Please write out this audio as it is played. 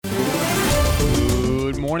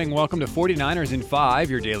morning. Welcome to 49ers in 5,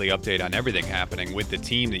 your daily update on everything happening with the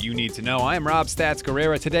team that you need to know. I am Rob Stats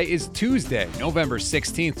Guerrera. Today is Tuesday, November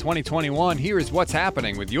 16th, 2021. Here is what's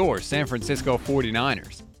happening with your San Francisco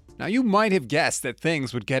 49ers. Now, you might have guessed that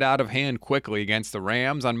things would get out of hand quickly against the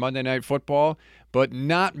Rams on Monday Night Football, but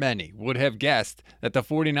not many would have guessed that the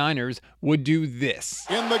 49ers would do this.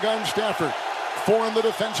 In the gun, Stafford. 4 in the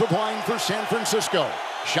defensive line for San Francisco.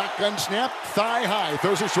 Shotgun snap, thigh high,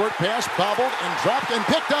 throws a short pass, bobbled and dropped and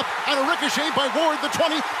picked up on a ricochet by Ward, the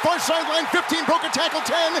 20, far sideline, 15, broke a tackle,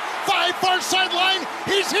 10, 5, far sideline,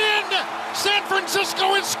 he's in! San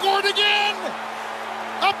Francisco has scored again!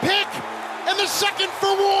 A pick, and the second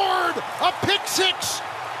for Ward, a pick 6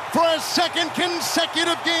 for a second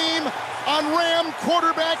consecutive game on Ram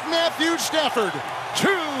quarterback Matthew Stafford.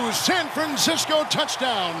 2 San Francisco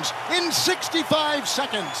touchdowns in 65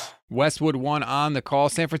 seconds. Westwood won on the call.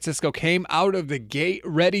 San Francisco came out of the gate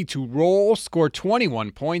ready to roll, scored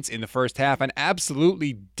 21 points in the first half, and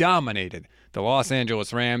absolutely dominated the Los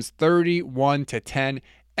Angeles Rams 31-10.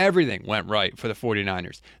 Everything went right for the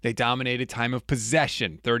 49ers. They dominated time of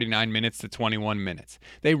possession, 39 minutes to 21 minutes.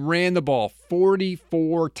 They ran the ball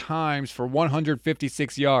 44 times for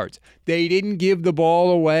 156 yards. They didn't give the ball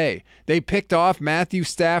away. They picked off Matthew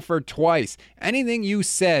Stafford twice. Anything you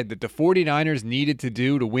said that the 49ers needed to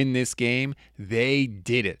do to win this game, they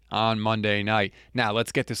did it on Monday night. Now,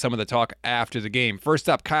 let's get to some of the talk after the game. First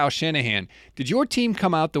up, Kyle Shanahan. Did your team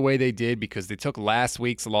come out the way they did because they took last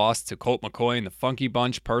week's loss to Colt McCoy and the Funky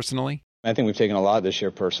Bunch personally? I think we've taken a lot this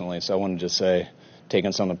year personally, so I wouldn't just say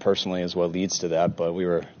taking something personally is what leads to that, but we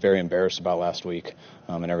were very embarrassed about last week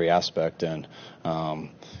in every aspect, and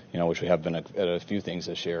which we have been at a few things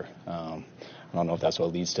this year. I don't know if that's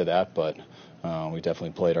what leads to that, but we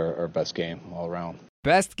definitely played our best game all around.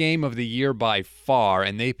 Best game of the year by far,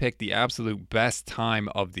 and they picked the absolute best time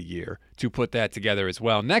of the year to put that together as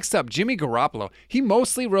well. Next up, Jimmy Garoppolo. He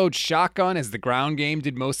mostly rode shotgun as the ground game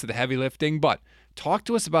did most of the heavy lifting, but talk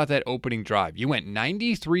to us about that opening drive. You went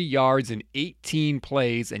 93 yards in 18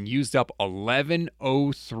 plays and used up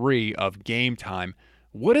 11:03 of game time.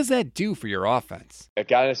 What does that do for your offense? It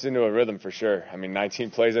got us into a rhythm for sure. I mean, 19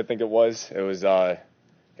 plays, I think it was. It was,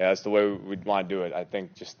 that's the way we'd want to do it. I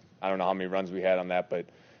think I don't know how many runs we had on that, but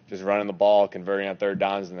just running the ball, converting on third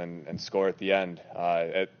downs, and score at the end.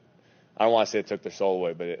 I don't want to say it took their soul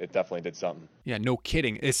away, but it definitely did something. Yeah, no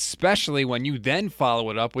kidding, especially when you then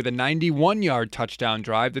follow it up with a 91-yard touchdown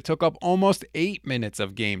drive that took up almost 8 minutes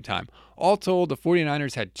of game time. All told, the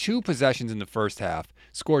 49ers had 2 possessions in the first half,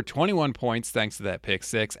 scored 21 points thanks to that pick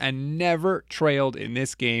 6, and never trailed in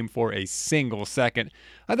this game for a single second.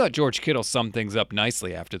 I thought George Kittle summed things up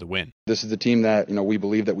nicely after the win. This is the team that we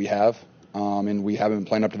believe that we have, and we haven't been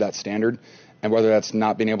playing up to that standard. And whether that's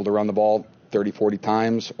not being able to run the ball 30, 40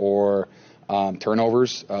 times or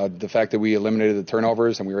turnovers, the fact that we eliminated the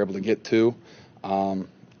turnovers and we were able to get 2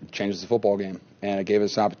 changes the football game. And it gave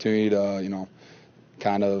us an opportunity to,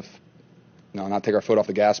 not take our foot off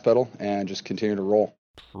the gas pedal and just continue to roll.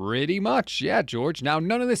 Pretty much, yeah, George. Now,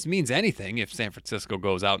 none of this means anything if San Francisco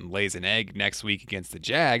goes out and lays an egg next week against the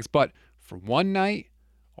Jags, but for one night,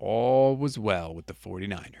 all was well with the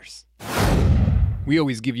 49ers. We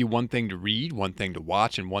always give you one thing to read, one thing to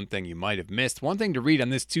watch, and one thing you might have missed. One thing to read on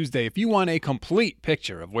this Tuesday. If you want a complete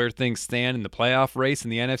picture of where things stand in the playoff race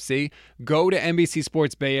in the NFC, go to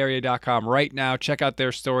NBCSportsBayArea.com right now. Check out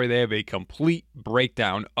their story. They have a complete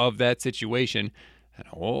breakdown of that situation. And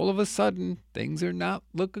all of a sudden, things are not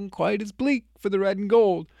looking quite as bleak for the red and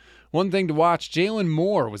gold. One thing to watch, Jalen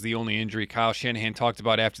Moore was the only injury Kyle Shanahan talked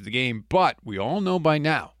about after the game, but we all know by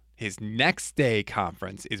now his next day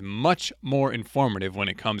conference is much more informative when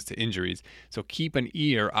it comes to injuries, so keep an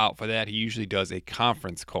ear out for that. He usually does a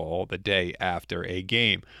conference call the day after a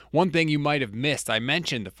game. One thing you might have missed, I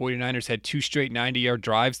mentioned the 49ers had 2 straight 90-yard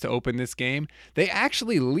drives to open this game. They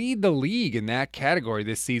actually lead the league in that category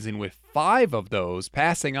this season with 5 of those,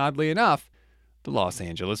 passing, oddly enough, the Los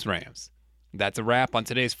Angeles Rams. That's a wrap on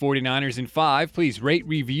today's 49ers in 5. Please rate,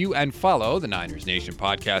 review, and follow the Niners Nation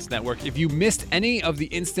Podcast Network. If you missed any of the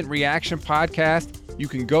Instant Reaction podcast, you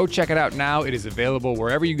can go check it out now. It is available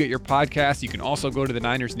wherever you get your podcasts. You can also go to the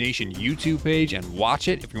Niners Nation YouTube page and watch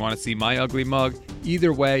it if you want to see my ugly mug.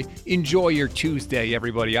 Either way, enjoy your Tuesday,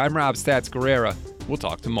 everybody. I'm Rob Stats Guerrera. We'll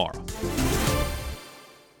talk tomorrow.